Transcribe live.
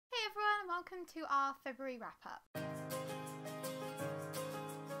welcome to our February wrap-up.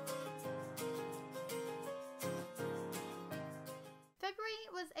 February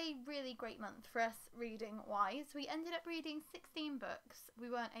was a really great month for us reading-wise. We ended up reading 16 books.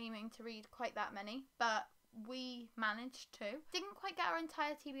 We weren't aiming to read quite that many, but we managed to. Didn't quite get our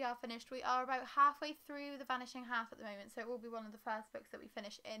entire TBR finished. We are about halfway through The Vanishing Half at the moment, so it will be one of the first books that we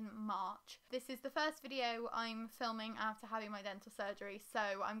finish in March. This is the first video I'm filming after having my dental surgery, so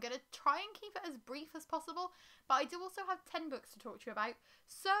I'm going to try and keep it as brief as possible, but I do also have 10 books to talk to you about,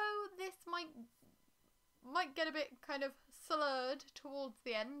 so this might get a bit kind of slurred towards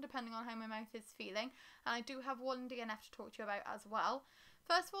the end, depending on how my mouth is feeling, and I do have one DNF to talk to you about as well.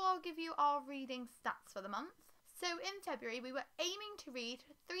 First of all, I'll give you our reading stats for the month. So in February, we were aiming to read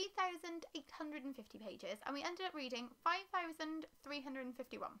 3,850 pages, and we ended up reading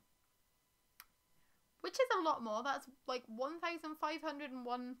 5,351. Which is a lot more. That's like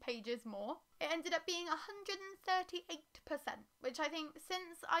 1,501 pages more. It ended up being 138%, which I think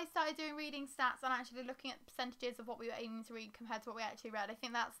since I started doing reading stats and actually looking at percentages of what we were aiming to read compared to what we actually read, I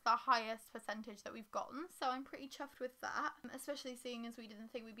think that's the highest percentage that we've gotten. So I'm pretty chuffed with that, especially seeing as we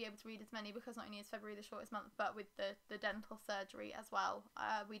didn't think we'd be able to read as many, because not only is February the shortest month, but with the dental surgery as well,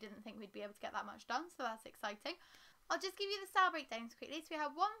 we didn't think we'd be able to get that much done, so that's exciting. I'll just give you the star breakdowns quickly. So we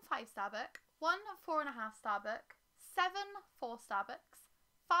have 1 5-star book, 1 4.5-star book, 7 4-star books,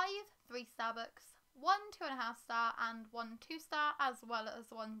 5 3-star books, 1 2.5-star and 1 2-star, as well as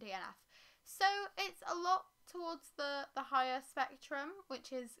 1 DNF. So it's a lot towards the higher spectrum,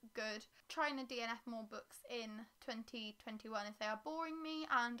 which is good. Trying to DNF more books in 2021 if they are boring me,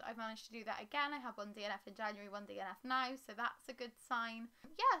 and I've managed to do that again. I have 1 DNF in January, 1 DNF now, so that's a good sign.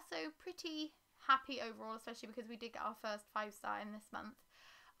 Yeah, so pretty happy overall, especially because we did get our first 5-star in this month.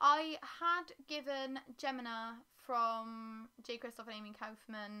 I had given Gemina from J. Kristoff and Amy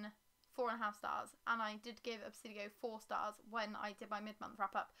Kaufman 4.5 stars, and I did give Obsidio 4 stars when I did my mid-month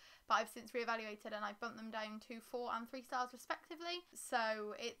wrap-up, but I've since reevaluated and I bumped them down to 4 and 3 stars respectively,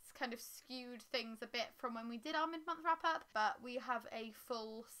 so it's kind of skewed things a bit from when we did our mid-month wrap-up, but we have a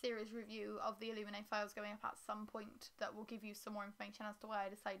full series review of the Illuminae files going up at some point that will give you some more information as to why I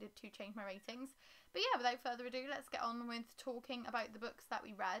decided to change my ratings. But yeah, without further ado, let's get on with talking about the books that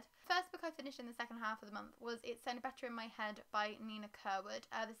we read. First book I finished in the second half of the month was It Sounded Better in My Head by Nina Kerwood.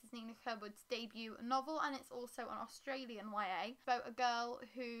 This is Nina Kerwood's debut novel, and it's also an Australian YA about a girl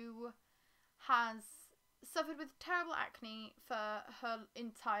who has suffered with terrible acne for her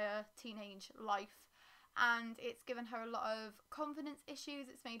entire teenage life, and it's given her a lot of confidence issues.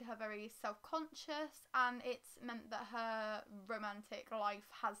 It's made her very self-conscious, and it's meant that her romantic life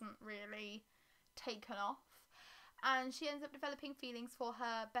hasn't really taken off, and she ends up developing feelings for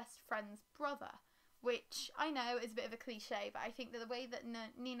her best friend's brother, which I know is a bit of a cliche, but I think that the way that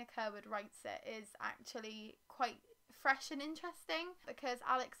Nina Kerwood writes it is actually quite fresh and interesting, because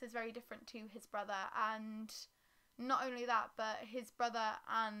Alyce is very different to his brother, and not only that, but his brother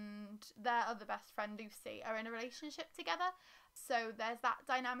and their other best friend Lucy are in a relationship together. So there's that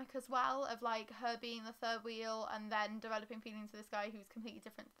dynamic as well of like her being the third wheel and then developing feelings for this guy who's completely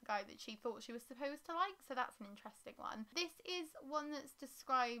different to the guy that she thought she was supposed to like. So that's an interesting one. This is one that's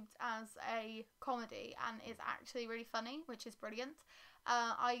described as a comedy and is actually really funny, which is brilliant.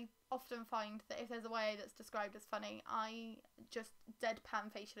 I often find that if there's a YA that's described as funny, I just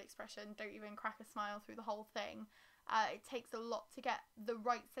deadpan facial expression, don't even crack a smile through the whole thing. It takes a lot to get the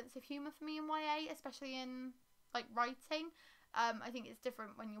right sense of humour for me in YA, especially in like writing. I think it's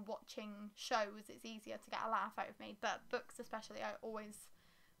different when you're watching shows, it's easier to get a laugh out of me, but books especially, I always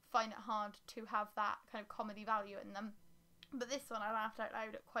find it hard to have that kind of comedy value in them. But this one I laughed out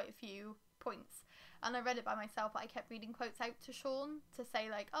loud at quite a few points, and I read it by myself, but I kept reading quotes out to Sean to say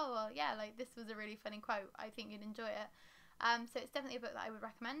like, oh well, yeah, like this was a really funny quote, I think you'd enjoy it. So it's definitely a book that I would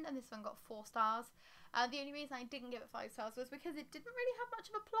recommend, and this one got 4 stars. The only reason I didn't give it 5 stars was because it didn't really have much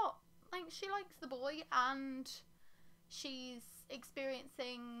of a plot. Like, she likes the boy and she's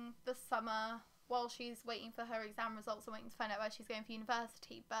experiencing the summer while she's waiting for her exam results and waiting to find out where she's going for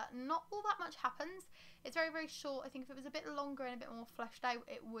university, but not all that much happens. It's very, very short. I think if it was a bit longer and a bit more fleshed out,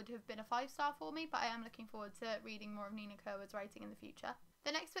 it would have been a 5-star for me, but I am looking forward to reading more of Nina Kerwood's writing in the future.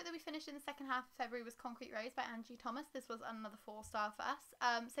 The next book that we finished in the second half of February was Concrete Rose by Angie Thomas. This was another 4-star for us.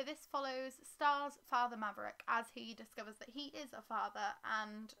 So this follows Star's father Maverick as he discovers that he is a father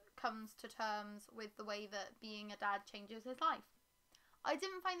and comes to terms with the way that being a dad changes his life. I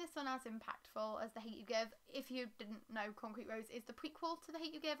didn't find this one as impactful as The Hate U Give. If you didn't know, Concrete Rose is the prequel to The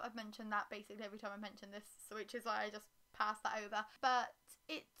Hate U Give. I've mentioned that basically every time I mention this, which is why I just passed that over. But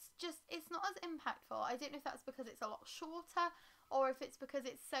it's not as impactful. I don't know if that's because it's a lot shorter, or if it's because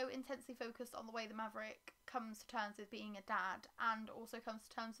it's so intensely focused on the way the Maverick comes to terms with being a dad and also comes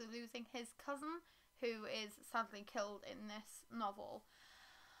to terms with losing his cousin, who is sadly killed in this novel.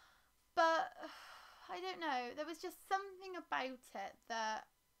 But I don't know, there was just something about it that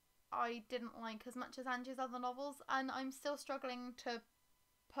I didn't like as much as Angie's other novels, and I'm still struggling to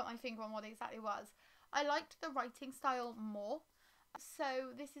put my finger on what it exactly was. I liked the writing style more. So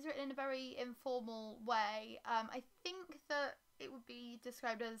this is written in a very informal way. I think that it would be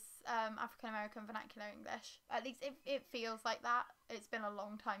described as African American vernacular English. At least it feels like that. It's been a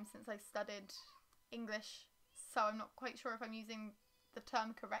long time since I studied English, so I'm not quite sure if I'm using the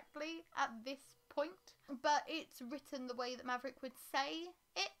term correctly at this point. But it's written the way that Maverick would say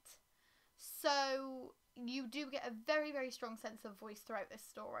it. So you do get a very, very strong sense of voice throughout this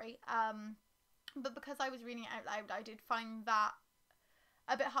story. But because I was reading it out loud, I did find that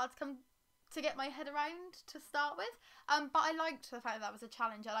a bit hard to get my head around to start with. But I liked the fact that was a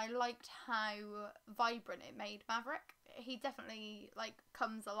challenge, and I liked how vibrant it made Maverick. He definitely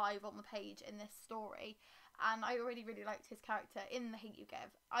comes alive on the page in this story, and I already really liked his character in The Hate U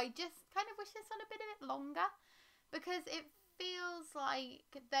Give. I just kind of wish this one had been a bit longer, because it feels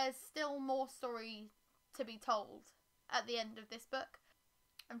like there's still more story to be told at the end of this book.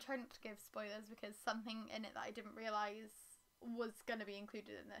 I'm trying not to give spoilers because something in it that I didn't realise was going to be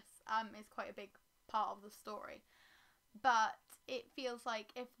included in this is quite a big part of the story. But it feels like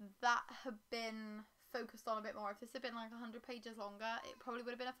if that had been focused on a bit more, if this had been 100 pages longer, it probably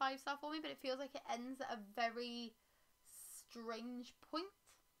would have been a 5-star for me, but it feels like it ends at a very strange point.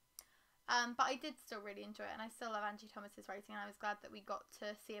 But I did still really enjoy it, and I still love Angie Thomas's writing, and I was glad that we got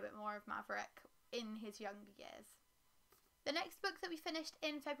to see a bit more of Maverick in his younger years. The next book that we finished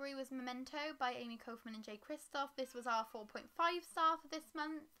in February was Memento by Amy Kaufman and Jay Kristoff. This was our 4.5 star for this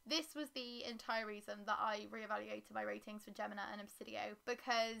month. This was the entire reason that I reevaluated my ratings for Gemina and Obsidio,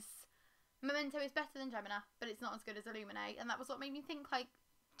 because Memento is better than Gemina, but it's not as good as Illuminae, and that was what made me think,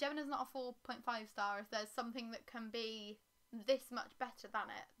 Gemina's not a 4.5 star if there's something that can be this much better than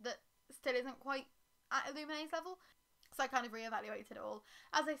it that still isn't quite at Illuminae's level. So I kind of reevaluated it all.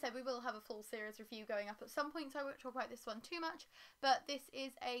 As I said, we will have a full series review going up at some point, so I won't talk about this one too much. But this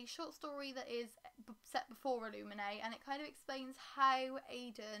is a short story that is set before Illuminae, and it kind of explains how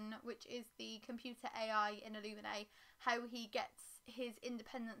Aiden, which is the computer AI in Illuminae, how he gets his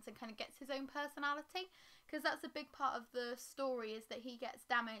independence and kind of gets his own personality. Because that's a big part of the story, is that he gets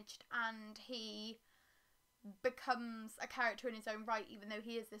damaged and he becomes a character in his own right, even though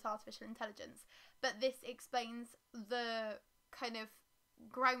he is this artificial intelligence. But this explains the kind of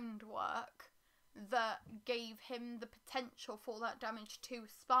groundwork that gave him the potential for that damage to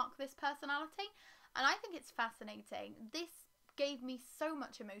spark this personality, and I think it's fascinating. This gave me so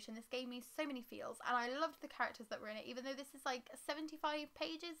much emotion, this gave me so many feels, and I loved the characters that were in it, even though this is 75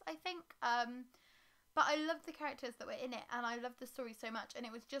 pages, I think. But I loved the characters that were in it, and I loved the story so much, and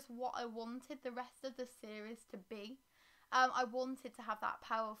it was just what I wanted the rest of the series to be. I wanted to have that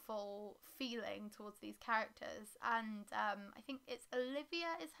powerful feeling towards these characters, and I think it's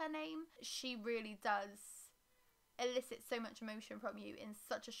Olivia is her name. She really does elicit so much emotion from you in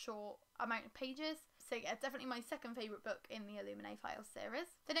such a short amount of pages. So yeah, definitely my second favourite book in the Illuminae Files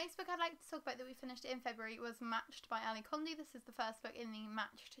series. The next book I'd like to talk about that we finished in February was Matched by Ali Condé. This is the first book in the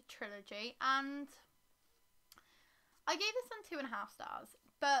Matched trilogy, and I gave this one 2.5 stars,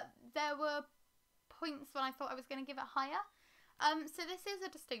 but there were points when I thought I was going to give it higher. So this is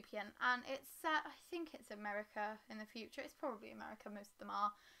a dystopian, and it's set, I think it's America in the future. It's probably America, most of them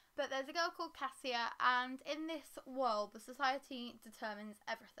are. But there's a girl called Cassia, and in this world, the society determines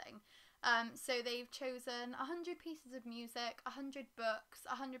everything. So they've chosen 100 pieces of music, 100 books,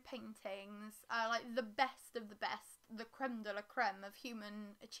 100 paintings, the best of the best, the creme de la creme of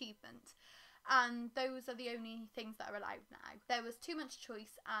human achievement. And those are the only things that are allowed now. There was too much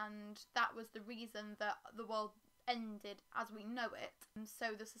choice, and that was the reason that the world ended as we know it. And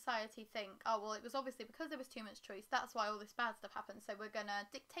so the society think, oh well, it was obviously because there was too much choice, that's why all this bad stuff happened, so we're gonna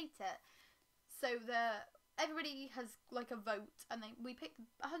dictate it. So everybody has a vote, and we pick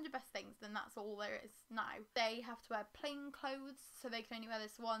 100 best things, then that's all there is now. They have to wear plain clothes, so they can only wear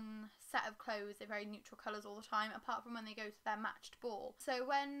this one set of clothes. They're very neutral colours all the time, apart from when they go to their matched ball. So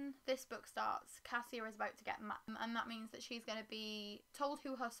when this book starts, Cassia is about to get matched, and that means that she's going to be told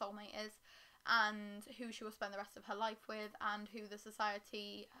who her soulmate is, and who she will spend the rest of her life with, and who the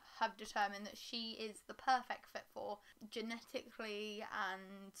society have determined that she is the perfect fit for, genetically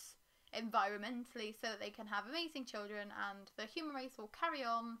and environmentally, so that they can have amazing children, and the human race will carry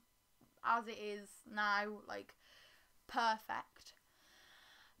on as it is now, perfect.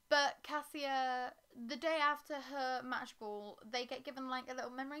 But Cassia, the day after her match ball, they get given like a little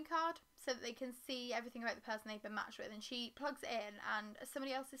memory card so that they can see everything about the person they've been matched with, and she plugs it in and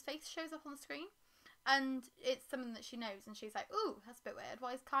somebody else's face shows up on the screen. And it's someone that she knows, and she's like, ooh, that's a bit weird,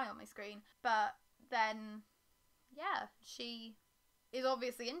 why is Kai on my screen? But then, yeah, she is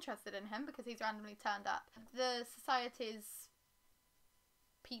obviously interested in him because he's randomly turned up. The society's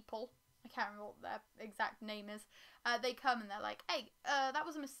people, I can't remember what their exact name is, they come and they're like, hey, that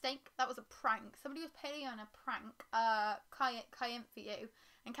was a mistake, that was a prank, somebody was playing on a prank, Kai in for you.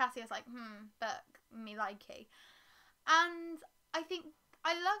 And Cassia's like, but me likey. And I think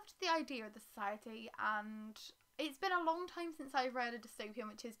I loved the idea of the society, and it's been a long time since I've read a dystopian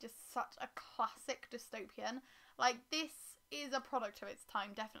which is just such a classic dystopian. Like, this is a product of its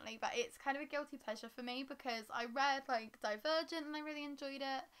time, definitely, but it's kind of a guilty pleasure for me because I read, like, Divergent and I really enjoyed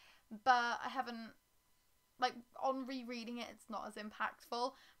it, but I haven't, like, on rereading it, it's not as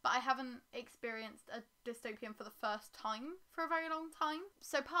impactful, but I haven't experienced a dystopian for the first time for a very long time.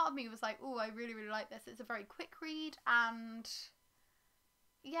 So part of me was like, oh, I really, really like this. It's a very quick read, and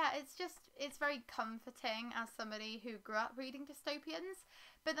yeah, it's very comforting as somebody who grew up reading dystopians.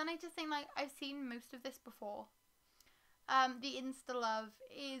 But then I just think, like, I've seen most of this before. The insta-love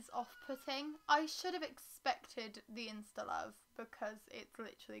is off-putting. I should have expected the insta-love because it's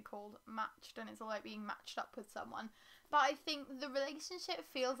literally called Matched and it's all like being matched up with someone. But I think the relationship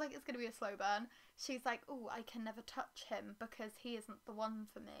feels like it's going to be a slow burn. She's like, oh, I can never touch him because he isn't the one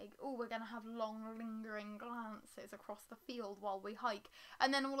for me. Oh, we're going to have long lingering glances across the field while we hike.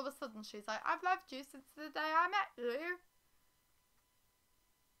 And then all of a sudden she's like, I've loved you since the day I met you.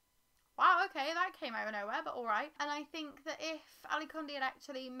 Wow, okay, that came out of nowhere, but alright. And I think that if Ali Conde had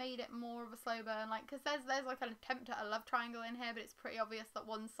actually made it more of a slow burn, like, because there's like an attempt at a love triangle in here, but it's pretty obvious that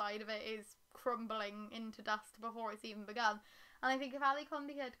one side of it is crumbling into dust before it's even begun. And I think if Ali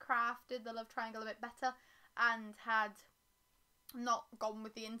Conde had crafted the love triangle a bit better and had not gone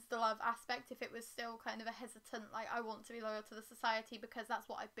with the insta-love aspect, if it was still kind of a hesitant, like, I want to be loyal to the society because that's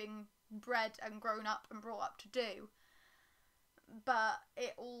what I've been bred and grown up and brought up to do, but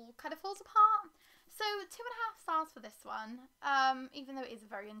it all kind of falls apart. So 2.5 stars for this one, even though it is a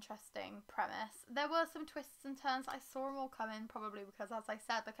very interesting premise. There were some twists and turns. I saw them all coming, probably because, as I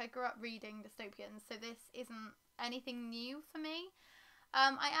said, like, I grew up reading dystopians, so this isn't anything new for me.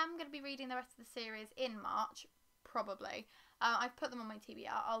 I am going to be reading the rest of the series in March, probably. I've put them on my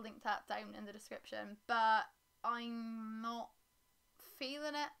TBR, I'll link that down in the description, but I'm not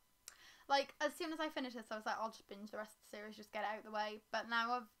feeling it. Like, as soon as I finished this, I was like, I'll just binge the rest of the series, just get it out of the way. But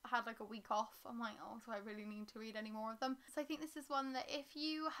now I've had, like, a week off, I'm like, oh, do I really need to read any more of them? So I think this is one that if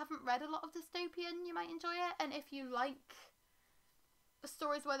you haven't read a lot of dystopian, you might enjoy it. And if you like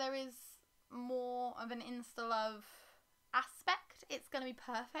stories where there is more of an insta-love aspect, it's going to be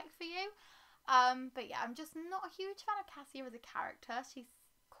perfect for you. But yeah, I'm just not a huge fan of Cassia as a character. She's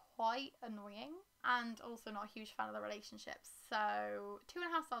quite annoying, and also not a huge fan of the relationships. So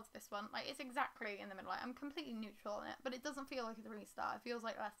 2.5 stars for this one. Like, it's exactly in the middle. Like, I'm completely neutral on it, but it doesn't feel like a 3-star. It feels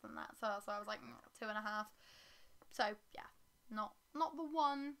like less than that. So I was like, 2.5. So yeah, not the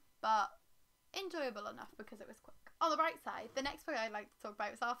one, but enjoyable enough because it was quick. On the bright side, the next book I'd like to talk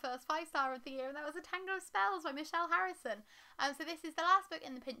about is our first 5-star of the year, and that was A Tangle of Spells by Michelle Harrison. So this is the last book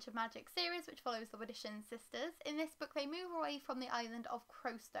in the Pinch of Magic series, which follows the Widdishin sisters. In this book, they move away from the island of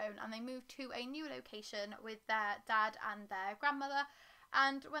Crowstone, and they move to a new location with their dad and their grandmother.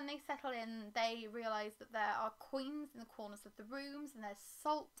 And when they settle in, they realise that there are coins in the corners of the rooms, and there's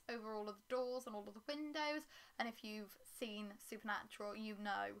salt over all of the doors and all of the windows. And if you've seen Supernatural, you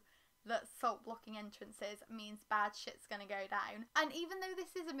know that salt blocking entrances means bad shit's gonna go down. And even though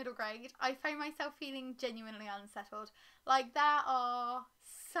this is a middle grade, I find myself feeling genuinely unsettled. Like, there are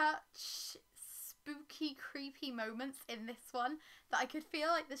such spooky, creepy moments in this one that I could feel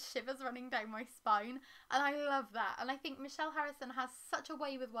like the shivers running down my spine, and I love that. And I think Michelle Harrison has such a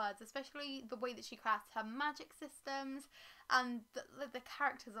way with words, especially the way that she crafts her magic systems, and the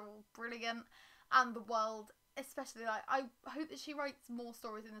characters are all brilliant, and the world especially. Like, I hope that she writes more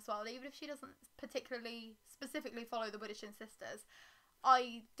stories in this world, even if she doesn't particularly specifically follow the Widdishin sisters.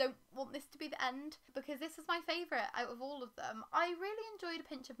 I don't want this to be the end, because this is my favourite out of all of them. I really enjoyed A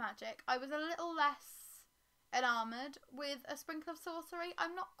Pinch of Magic. I was a little less enamoured with A Sprinkle of Sorcery.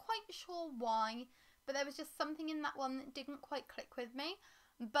 I'm not quite sure why, but there was just something in that one that didn't quite click with me.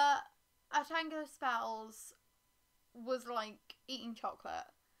 But A Tangle of Spells was like eating chocolate.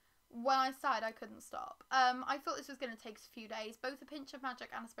 when I started, I couldn't stop. I thought this was going to take a few days, both a pinch of magic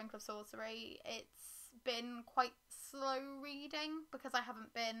and a sprinkle of sorcery. It's been quite slow reading because I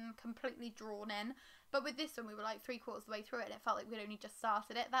haven't been completely drawn in. But with this one, we were like 3/4 of the way through it and it felt like we'd only just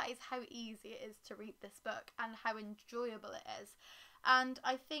started it. That is how easy it is to read this book and how enjoyable it is. And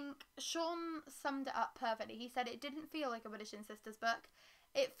I think Sean summed it up perfectly. He said it didn't feel like a Woodish Sisters book.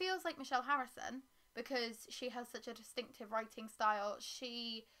 It feels like Michelle Harrison because she has such a distinctive writing style.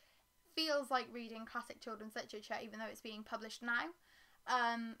 She feels like reading classic children's literature even though it's being published now.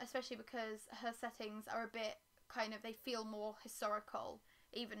 Especially because her settings are a bit kind of, they feel more historical,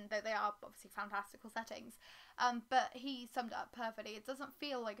 even though they are obviously fantastical settings. But he summed it up perfectly. It doesn't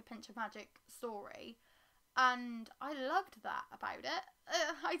feel like a pinch of magic story. And I loved that about it.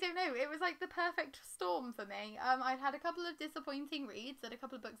 I don't know, it was like the perfect storm for me. I'd had a couple of disappointing reads and a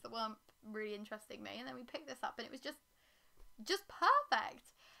couple of books that weren't really interesting me, and then we picked this up and it was just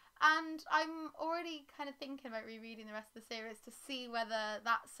perfect. And I'm already kind of thinking about rereading the rest of the series to see whether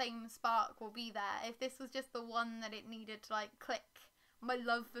that same spark will be there. If this was just the one that it needed to like click my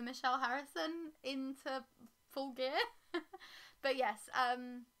love for Michelle Harrison into full gear. But yes,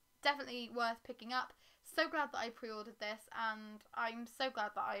 definitely worth picking up. So glad that I pre-ordered this, and I'm so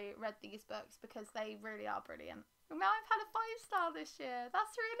glad that I read these books because they really are brilliant. Now I've had a 5-star this year.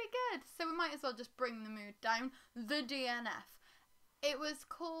 That's really good. So we might as well just bring the mood down. The DNF. It was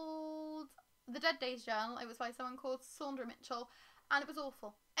called The Dead Days Journal. It was by someone called Saundra Mitchell, and it was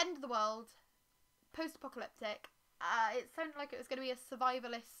awful. End of the world, post-apocalyptic. It sounded like it was going to be a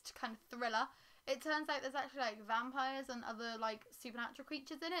survivalist kind of thriller. It turns out there's actually like vampires and other like supernatural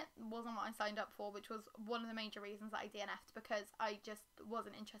creatures in it. It wasn't what I signed up for, which was one of the major reasons that I DNF'd, because I just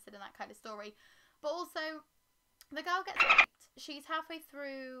wasn't interested in that kind of story. But also, the girl gets raped. She's halfway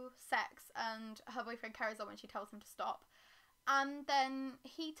through sex and her boyfriend carries on when she tells him to stop. And then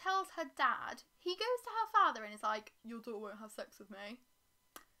he tells her dad, he goes to her father and is like, your daughter won't have sex with me.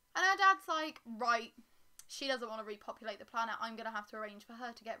 And her dad's like, right, she doesn't want to repopulate the planet, I'm going to have to arrange for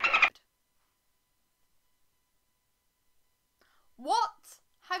her to get raped. What?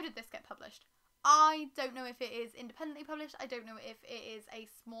 How did this get published? I don't know if it is independently published, I don't know if it is a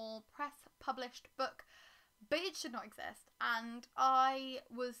small press published book, but it should not exist. And I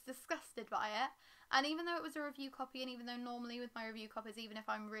was disgusted by it. And even though it was a review copy, and even though normally with my review copies, even if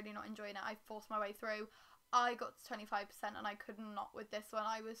I'm really not enjoying it, I force my way through, I got to 25% and I could not with this one.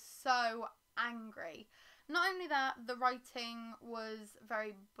 I was so angry. Not only that, the writing was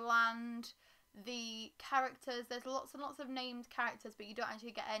very bland. The characters, there's lots and lots of named characters, but you don't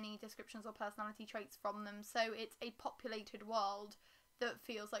actually get any descriptions or personality traits from them. So it's a populated world that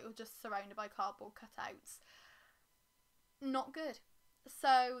feels like you're just surrounded by cardboard cutouts. Not good.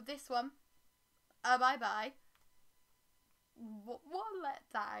 So this one, bye-bye. What a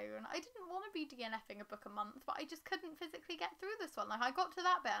letdown. I didn't want to be DNFing a book a month, but I just couldn't physically get through this one. Like, I got to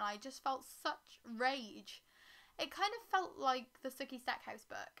that bit and I just felt such rage. It kind of felt like the Sookie Stackhouse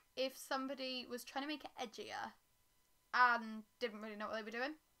book if somebody was trying to make it edgier and didn't really know what they were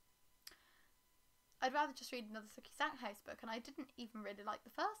doing. I'd rather just read another Sookie Stackhouse book, and I didn't even really like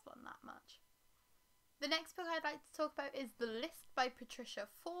the first one that much. The next book I'd like to talk about is The List by Patricia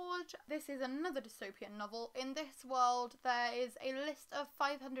Forge. This is another dystopian novel. In this world, there is a list of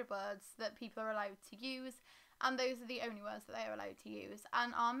 500 words that people are allowed to use, and those are the only words that they are allowed to use.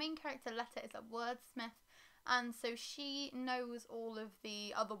 And our main character, Letta, is a wordsmith, and so she knows all of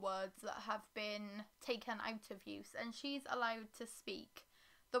the other words that have been taken out of use, and she's allowed to speak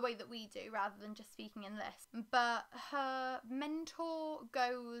the way that we do, rather than just speaking in lists. But her mentor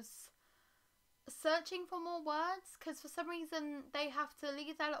goes searching for more words, because for some reason they have to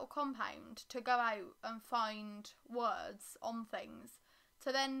leave their little compound to go out and find words on things,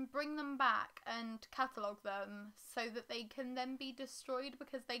 to then bring them back and catalogue them so that they can then be destroyed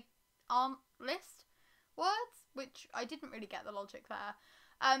because they aren't list words, which I didn't really get the logic there.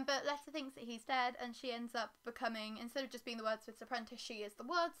 But Letta thinks that he's dead, and she ends up becoming, instead of just being the wordsmith's apprentice, she is the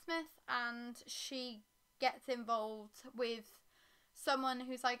wordsmith, and she gets involved with someone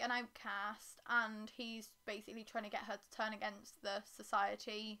who's like an outcast, and he's basically trying to get her to turn against the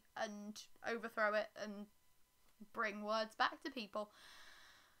society and overthrow it and bring words back to people.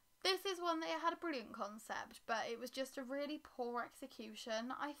 This is one that had a brilliant concept, but it was just a really poor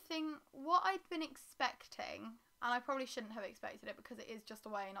execution. I think what I'd been expecting, and I probably shouldn't have expected it because it is just a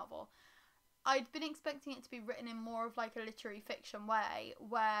YA novel, I'd been expecting it to be written in more of like a literary fiction way,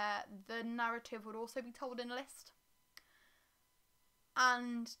 where the narrative would also be told in a list.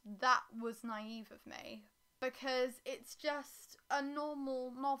 And that was naive of me, because it's just a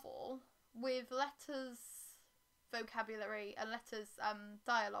normal novel with Letta's vocabulary and Letta's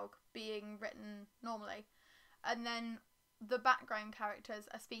dialogue being written normally. And then the background characters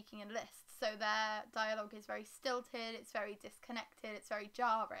are speaking in lists, so their dialogue is very stilted, it's very disconnected, it's very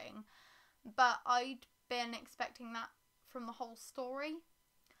jarring. But I'd been expecting that from the whole story,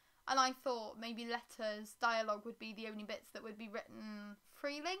 and I thought maybe letters, dialogue would be the only bits that would be written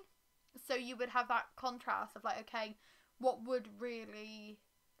freely. So you would have that contrast of like, okay, what would it really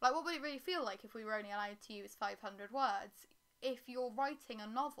feel like if we were only allowed to use 500 words? If you're writing a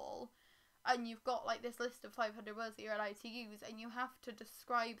novel and you've got like this list of 500 words that you're allowed to use, and you have to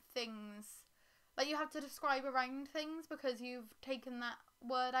describe things, like you have to describe around things because you've taken that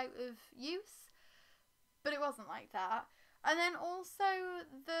word out of use. But it wasn't like that. And then also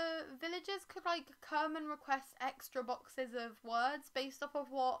the villagers could like come and request extra boxes of words based off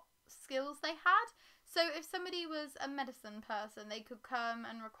of what skills they had. So if somebody was a medicine person, they could come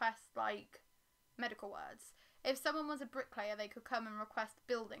and request like medical words. If someone was a bricklayer, they could come and request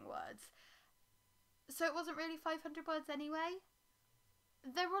building words. So it wasn't really 500 words anyway.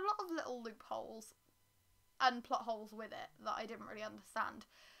 There were a lot of little loopholes and plot holes with it that I didn't really understand.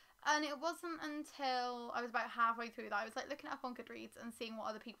 And it wasn't until I was about halfway through that I was like looking it up on Goodreads and seeing what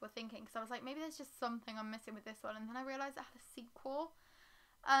other people were thinking, because I was like, maybe there's just something I'm missing with this one. And then I realised it had a sequel,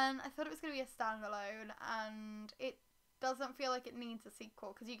 and I thought it was going to be a standalone, and it doesn't feel like it needs a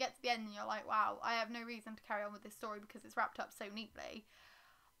sequel, because you get to the end and you're like, wow, I have no reason to carry on with this story because it's wrapped up so neatly.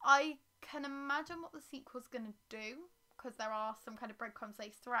 I can imagine what the sequel's going to do, because there are some kind of breadcrumbs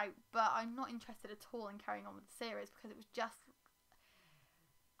laced throughout, but I'm not interested at all in carrying on with the series because it was just,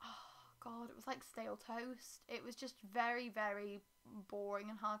 oh god, it was like stale toast. It was just very, very boring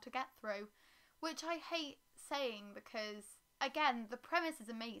and hard to get through, which I hate saying because, again, the premise is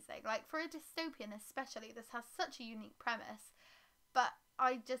amazing. Like, for a dystopian especially, this has such a unique premise, but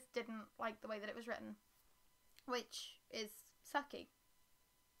I just didn't like the way that it was written, which is sucky.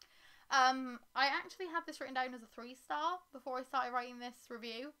 I actually had this written down as a 3-star before I started writing this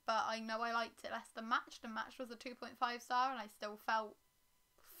review, but I know I liked it less than Matched, and Matched was a 2.5 star, and I still felt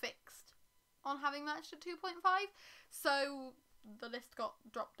fixed on having Matched at 2.5, so the list got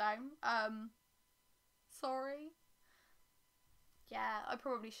dropped down. Sorry. Yeah, I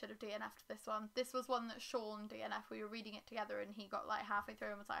probably should have DNF'd this one. This was one that Sean DNF'd. We were reading it together and he got like halfway through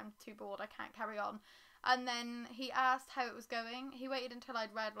and was like, I'm too bored, I can't carry on. And then he asked how it was going. He waited until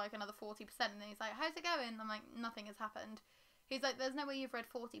I'd read like another 40% and then he's like, how's it going? I'm like, nothing has happened. He's like, there's no way you've read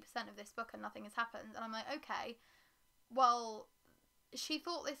 40% of this book and nothing has happened. And I'm like, okay, well, she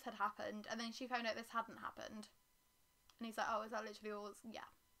thought this had happened and then she found out this hadn't happened. And he's like, oh, is that literally all? Yeah.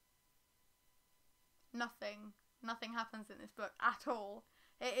 Nothing happens in this book at all.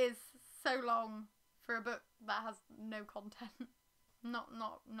 It is so long for a book that has no content. Not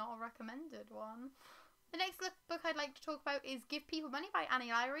a recommended one. The next book I'd like to talk about is Give People Money by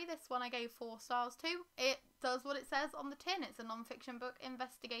Annie Lowry. This one I gave 4 stars to. It does what it says on the tin. It's a non-fiction book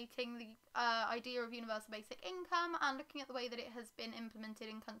investigating the idea of universal basic income and looking at the way that it has been implemented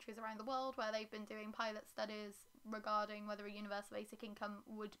in countries around the world where they've been doing pilot studies regarding whether a universal basic income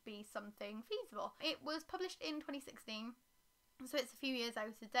would be something feasible. It was published in 2016. So it's a few years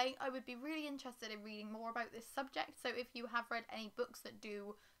out of date. I would be really interested in reading more about this subject. So if you have read any books that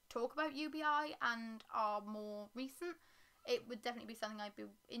do talk about UBI and are more recent, it would definitely be something I'd be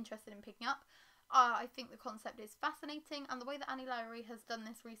interested in picking up. I think the concept is fascinating, and the way that Annie Lowry has done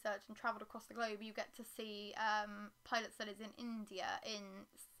this research and travelled across the globe, you get to see pilot studies in India, in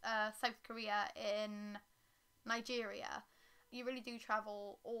South Korea, in Nigeria. You really do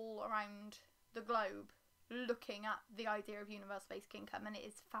travel all around the globe looking at the idea of universal basic income, and it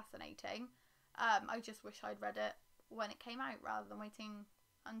is fascinating. I just wish I'd read it when it came out rather than waiting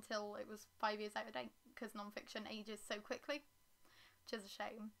until it was 5 years out of date, because non-fiction ages so quickly, which is a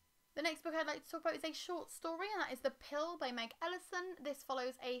shame. The next book I'd like to talk about is a short story, and that is The Pill by Meg Elison. This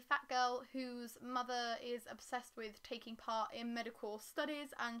follows a fat girl whose mother is obsessed with taking part in medical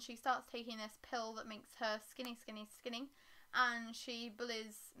studies, and she starts taking this pill that makes her skinny, and she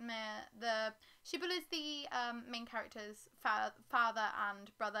bullies the main character's father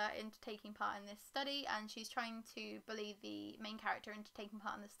and brother into taking part in this study, and she's trying to bully the main character into taking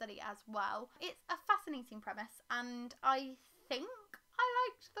part in the study as well. It's a fascinating premise, and I think I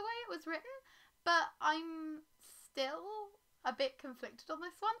liked the way it was written, but I'm still a bit conflicted on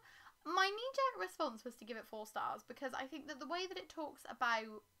this one. My knee-jerk response was to give it 4 stars, because I think that the way that it talks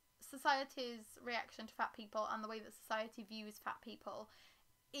about society's reaction to fat people and the way that society views fat people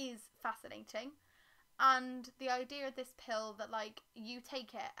is fascinating. And the idea of this pill that, like, you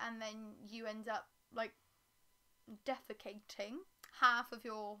take it and then you end up, like, defecating half of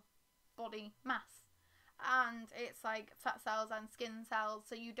your body mass. and it's like fat cells and skin cells,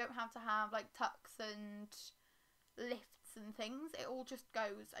 so you don't have to have like tucks and lifts and things. It all just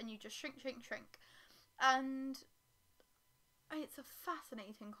goes and you just shrink, and it's a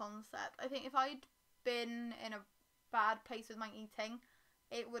fascinating concept. I think if I'd been in a bad place with my eating,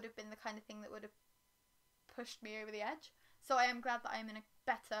 it would have been the kind of thing that would have pushed me over the edge. So I am glad that I'm in a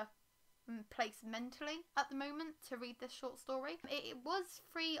better place mentally at the moment to read this short story. It was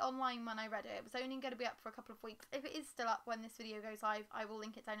free online when I read it. It was only going to be up for a couple of weeks. If it is still up when this video goes live, I will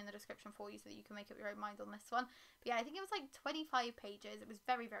link it down in the description for you so that you can make up your own mind on this one. But yeah, I think it was like 25 pages. It was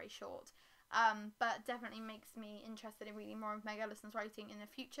very, very short. But definitely makes me interested in reading more of Meg Elison's writing in the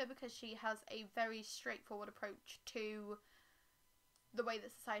future, because she has a very straightforward approach to the way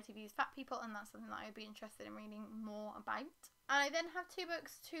that society views fat people, and that's something that I would be interested in reading more about. And I then have 2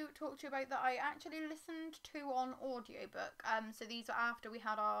 books to talk to you about that I actually listened to on audiobook. So these are after we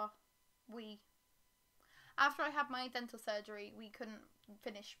had after I had my dental surgery, we couldn't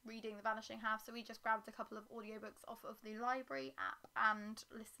finish reading The Vanishing Half, so we just grabbed a couple of audiobooks off of the library app and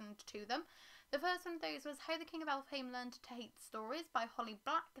listened to them. The first one of those was How the King of Elfhame Learned to Hate Stories by Holly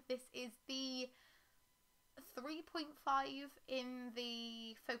Black. This is the 3.5 in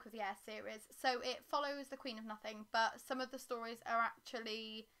the Folk of the Air series, so it follows the Queen of Nothing, but some of the stories are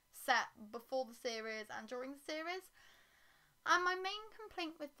actually set before the series and during the series. And my main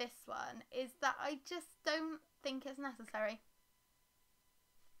complaint with this one is that I just don't think it's necessary.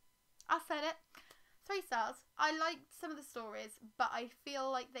 I said it. 3 stars. I liked some of the stories, but I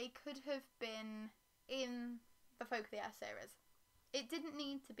feel like they could have been in the Folk of the Air series. It didn't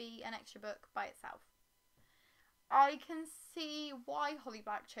need to be an extra book by itself. I can see why Holly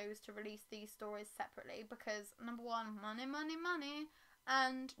Black chose to release these stories separately, because number 1, money,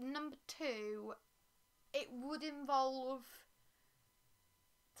 and number 2, it would involve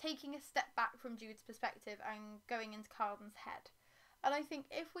taking a step back from Jude's perspective and going into Carden's head. And I think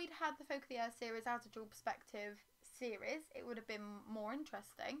if we'd had the Folk of the Air series as a dual perspective series, it would have been more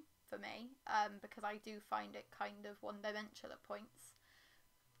interesting for me, because I do find it kind of one-dimensional at points.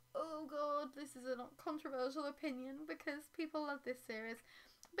 Oh god, this is a controversial opinion because people love this series.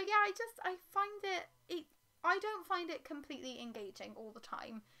 But yeah, I don't find it completely engaging all the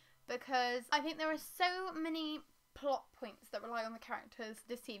time, because I think there are so many plot points that rely on the characters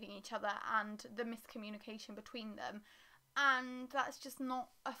deceiving each other and the miscommunication between them, and that's just not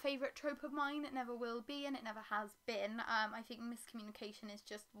a favourite trope of mine. It never will be, and it never has been. I think miscommunication is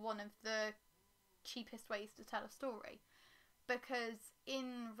just one of the cheapest ways to tell a story, because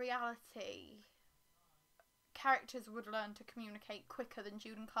in reality characters would learn to communicate quicker than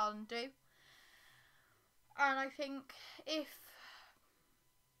Jude and Carden do. And I think if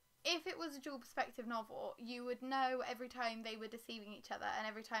it was a dual perspective novel, you would know every time they were deceiving each other and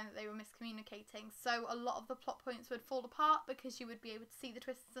every time that they were miscommunicating, so a lot of the plot points would fall apart because you would be able to see the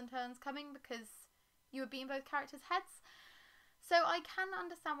twists and turns coming because you would be in both characters' heads. So I can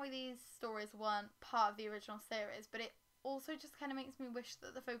understand why these stories weren't part of the original series, but it also just kind of makes me wish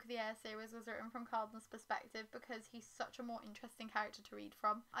that the Folk of the Air series was written from Carden's perspective, because he's such a more interesting character to read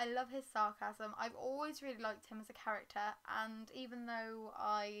from. I love his sarcasm. I've always really liked him as a character, and even though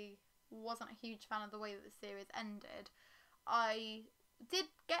I wasn't a huge fan of the way that the series ended, I did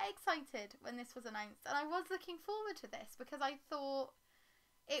get excited when this was announced, and I was looking forward to this because I thought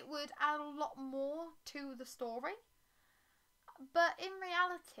it would add a lot more to the story. But in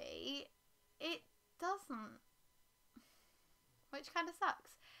reality, it doesn't, which kind of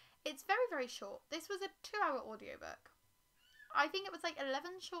sucks. It's very, very short. This was a 2-hour audiobook. I think it was like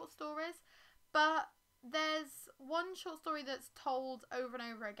 11 short stories, but there's one short story that's told over and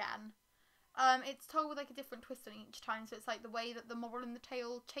over again. It's told with like a different twist on each time, so it's like the way that the moral in the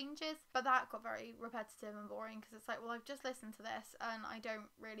tale changes, but that got very repetitive and boring because it's like, well, I've just listened to this and I don't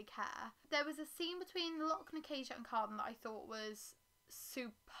really care. There was a scene between Locke, Nacasia and Carden that I thought was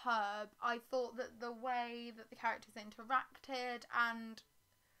superb. I thought that the way that the characters interacted and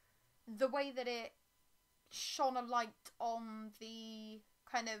the way that it shone a light on the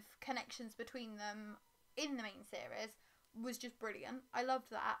kind of connections between them in the main series was just brilliant. I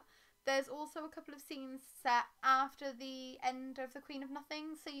loved that. There's also a couple of scenes set after the end of The Queen of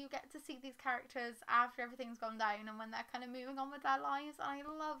Nothing, so you get to see these characters after everything's gone down and when they're kind of moving on with their lives, and I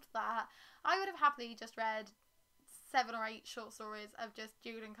loved that. I would have happily just read 7 or 8 short stories of just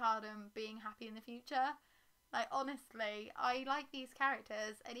Jude and Carden being happy in the future. Like, honestly, I like these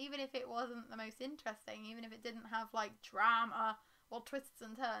characters, and even if it wasn't the most interesting, even if it didn't have, like, drama or twists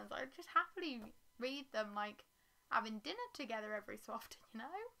and turns, I'd just happily read them, like, having dinner together every so often, you know?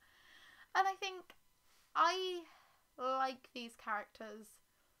 And I think I like these characters,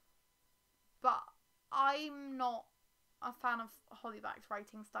 but I'm not a fan of Holly Black's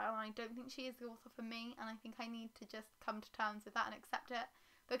writing style, and I don't think she is the author for me, and I think I need to just come to terms with that and accept it,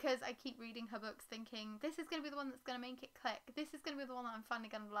 because I keep reading her books thinking, this is going to be the one that's going to make it click, this is going to be the one that I'm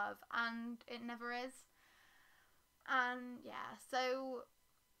finally going to love, and it never is. And yeah, so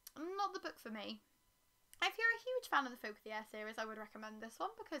not the book for me. If you're a huge fan of the Folk of the Air series, I would recommend this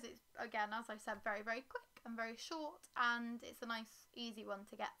one, because it's, again, as I said, very, very quick and very short, and it's a nice, easy one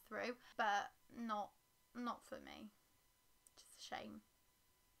to get through, but not for me. Just a shame.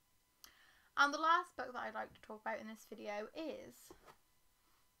 And the last book that I'd like to talk about in this video is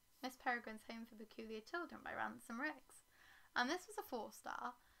Miss Peregrine's Home for Peculiar Children by Ransom Riggs. And this was a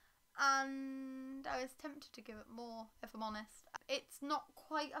 4-star, and I was tempted to give it more, if I'm honest. It's not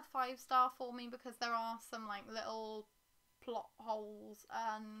quite a 5-star for me, because there are some like little plot holes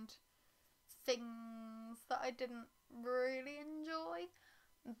and things that I didn't really enjoy,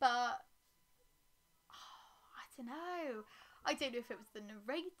 but I don't know. I don't know if it was the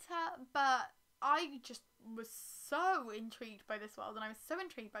narrator, but I just was so intrigued by this world, and I was so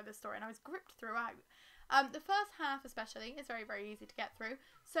intrigued by this story, and I was gripped throughout. The first half especially is very, very easy to get through.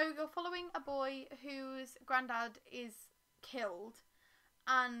 So you're following a boy whose granddad is killed,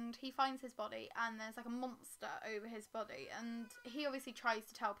 and he finds his body, and there's like a monster over his body, and he obviously tries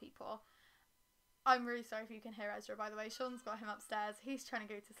to tell people. I'm really sorry if you can hear Ezra, by the way. Sean's got him upstairs. He's trying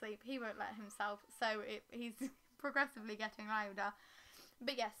to go to sleep. He won't let himself, so he's progressively getting louder.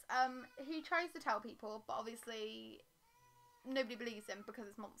 But yes, he tries to tell people, but obviously nobody believes him because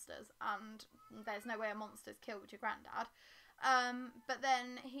it's monsters, and there's no way a monster's killed your granddad. But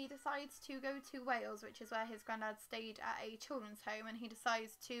then he decides to go to Wales, which is where his granddad stayed at a children's home, and he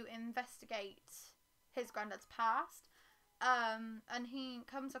decides to investigate his granddad's past. And he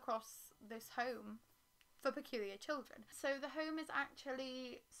comes across this home for peculiar children. So the home is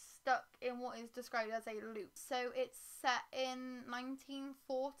actually stuck in what is described as a loop. So it's set in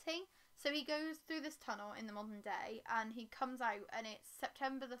 1940. So he goes through this tunnel in the modern day, and he comes out, and it's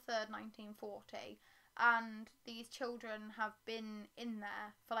September the 3rd, 1940. And these children have been in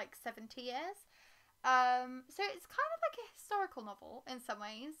there for like 70 years. So it's kind of like a historical novel in some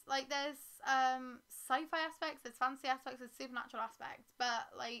ways. Like there's sci-fi aspects, there's fantasy aspects, there's supernatural aspects, but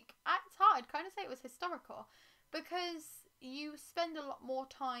like at its heart I'd kind of say it was historical, because you spend a lot more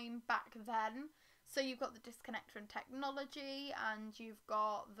time back then. So you've got the disconnect from technology, and you've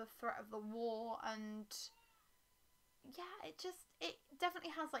got the threat of the war, and yeah, it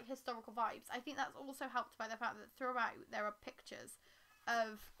definitely has like historical vibes. I think that's also helped by the fact that throughout there are pictures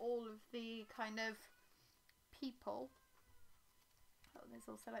of all of the kind of people. Oh, there's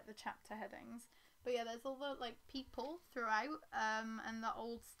also like the chapter headings, but yeah, there's all the like people throughout, and the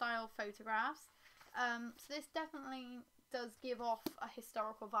old style photographs. So this definitely does give off a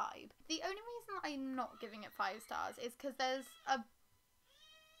historical vibe. The only reason I'm not giving it 5 stars is because there's a...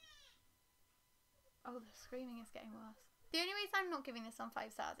 Oh, the screaming is getting worse. The only reason I'm not giving this one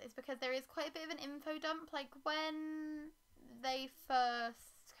 5 stars is because there is quite a bit of an info dump. Like when they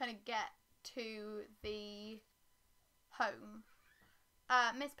first kind of get to the home,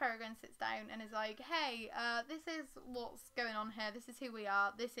 Miss Peregrine sits down and is like, hey, this is what's going on here, this is who we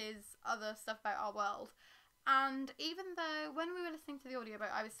are, this is other stuff about our world. And even though when we were listening to the audiobook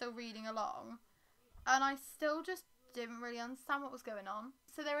I was still reading along, and I still just didn't really understand what was going on.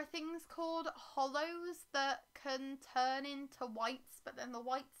 So there are things called hollows that can turn into whites, but then the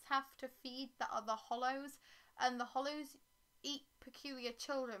whites have to feed the other hollows, and the hollows eat peculiar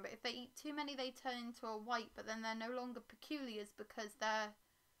children, but if they eat too many they turn into a white, but then they're no longer peculiars because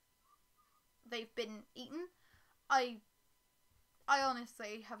they've been eaten. I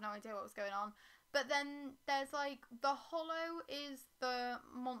honestly have no idea what was going on. But then there's like, the hollow is the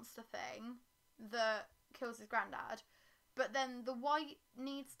monster thing that kills his granddad, but then the white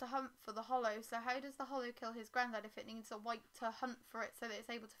needs to hunt for the hollow. So how does the hollow kill his granddad if it needs a white to hunt for it so that it's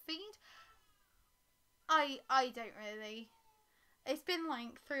able to feed? I don't really. It's been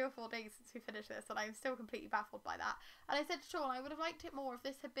like 3 or 4 days since we finished this, and I'm still completely baffled by that. And I said to Sean, I would have liked it more if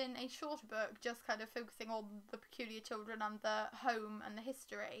this had been a shorter book, just kind of focusing on the peculiar children and the home and the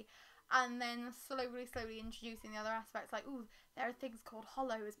history, and then slowly introducing the other aspects, like, ooh, there are things called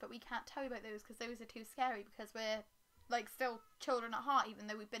hollows, but we can't tell you about those because those are too scary, because we're like still children at heart, even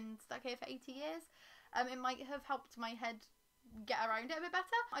though we've been stuck here for 80 years. It might have helped my head get around it a bit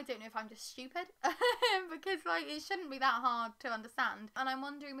better. I don't know if I'm just stupid, because like it shouldn't be that hard to understand. And I'm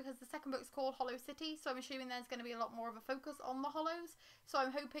wondering, because the second book's called Hollow City, so I'm assuming there's going to be a lot more of a focus on the hollows, so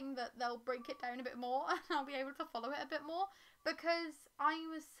I'm hoping that they'll break it down a bit more and I'll be able to follow it a bit more, because I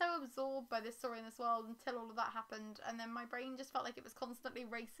was so absorbed by this story in this world until all of that happened, and then my brain just felt like it was constantly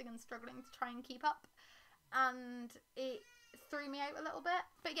racing and struggling to try and keep up. and it threw me out a little bit.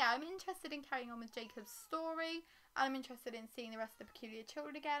 But yeah, I'm interested in carrying on with Jacob's story, and I'm interested in seeing the rest of the Peculiar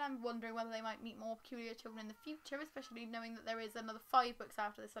Children again. I'm wondering whether they might meet more Peculiar Children in the future, especially knowing that there is another 5 books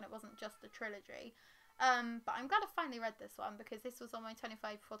after this one. It wasn't just a trilogy. But I'm glad I finally read this one, because this was on my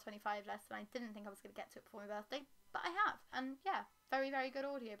 25 before 25 list, and I didn't think I was going to get to it before my birthday, but I have. And yeah, very, very good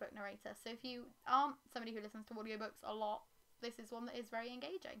audiobook narrator. So if you aren't somebody who listens to audiobooks a lot, this is one that is very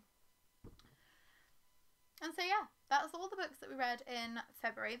engaging. And so yeah, that's all the books that we read in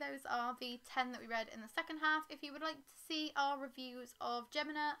February. Those are the 10 that we read in the second half. If you would like to see our reviews of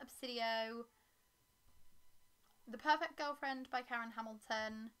Gemina, Obsidio, The Perfect Girlfriend by Karen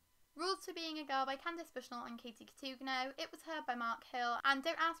Hamilton, Rules for Being a Girl by Candice Bushnell and Katie Catugno, It Was Her by Mark Hill, and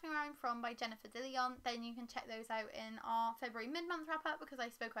Don't Ask Me Where I'm From by Jennifer Dillion, then you can check those out in our February mid-month wrap-up, because I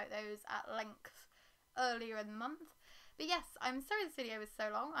spoke about those at length earlier in the month. But yes, I'm sorry this video was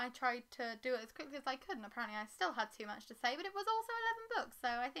so long. I tried to do it as quickly as I could, and apparently I still had too much to say, but it was also 11 books, so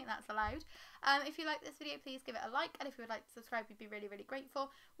I think that's allowed. If you like this video, please give it a like, and if you would like to subscribe, we'd be really, really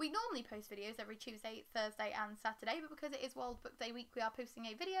grateful. We normally post videos every Tuesday, Thursday and Saturday, but because it is World Book Day week, we are posting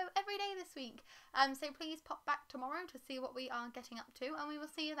a video every day this week. So please pop back tomorrow to see what we are getting up to, and we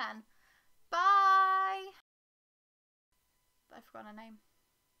will see you then. Bye! I forgot her name.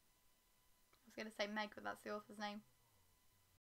 I was going to say Meg, but that's the author's name.